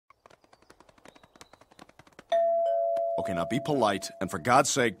Okay, now be polite, and for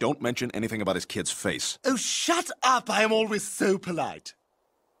God's sake, don't mention anything about his kid's face. Oh, shut up! I am always so polite.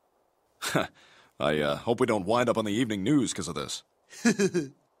 I hope we don't wind up on the evening news because of this.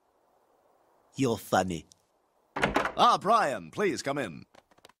 You're funny. Ah, Brian, please come in.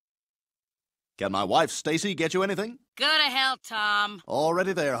 Can my wife, Stacy, get you anything? Go to hell, Tom.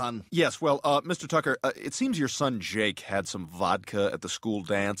 Already there, hon. Yes, well, Mr. Tucker, it seems your son Jake had some vodka at the school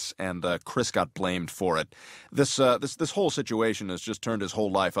dance, and Chris got blamed for it. This whole situation has just turned his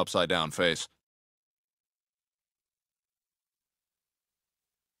whole life upside down face.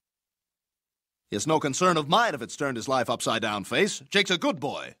 It's no concern of mine if it's turned his life upside down face. Jake's a good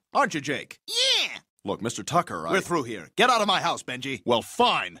boy. Aren't you, Jake? Yeah! Look, Mr. Tucker, We're through here. Get out of my house, Benji. Well,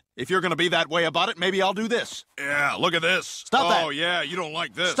 fine. If you're going to be that way about it, maybe I'll do this. Yeah, look at this. Stop that. Oh, yeah, you don't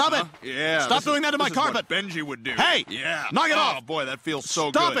like this, Stop huh? it. Yeah. Stop doing that to my carpet. This is what Benji would do. Hey! Yeah. Knock it off. Oh, boy, that feels so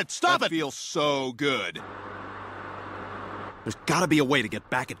Stop good. it. Stop that it. feels so good. There's got to be a way to get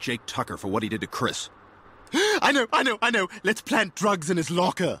back at Jake Tucker for what he did to Chris. I know. Let's plant drugs in his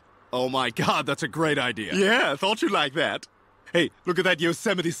locker. Oh, my God, that's a great idea. Yeah, thought you'd like that. Hey, look at that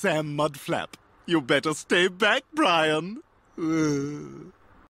Yosemite Sam mud flap. You better stay back, Brian.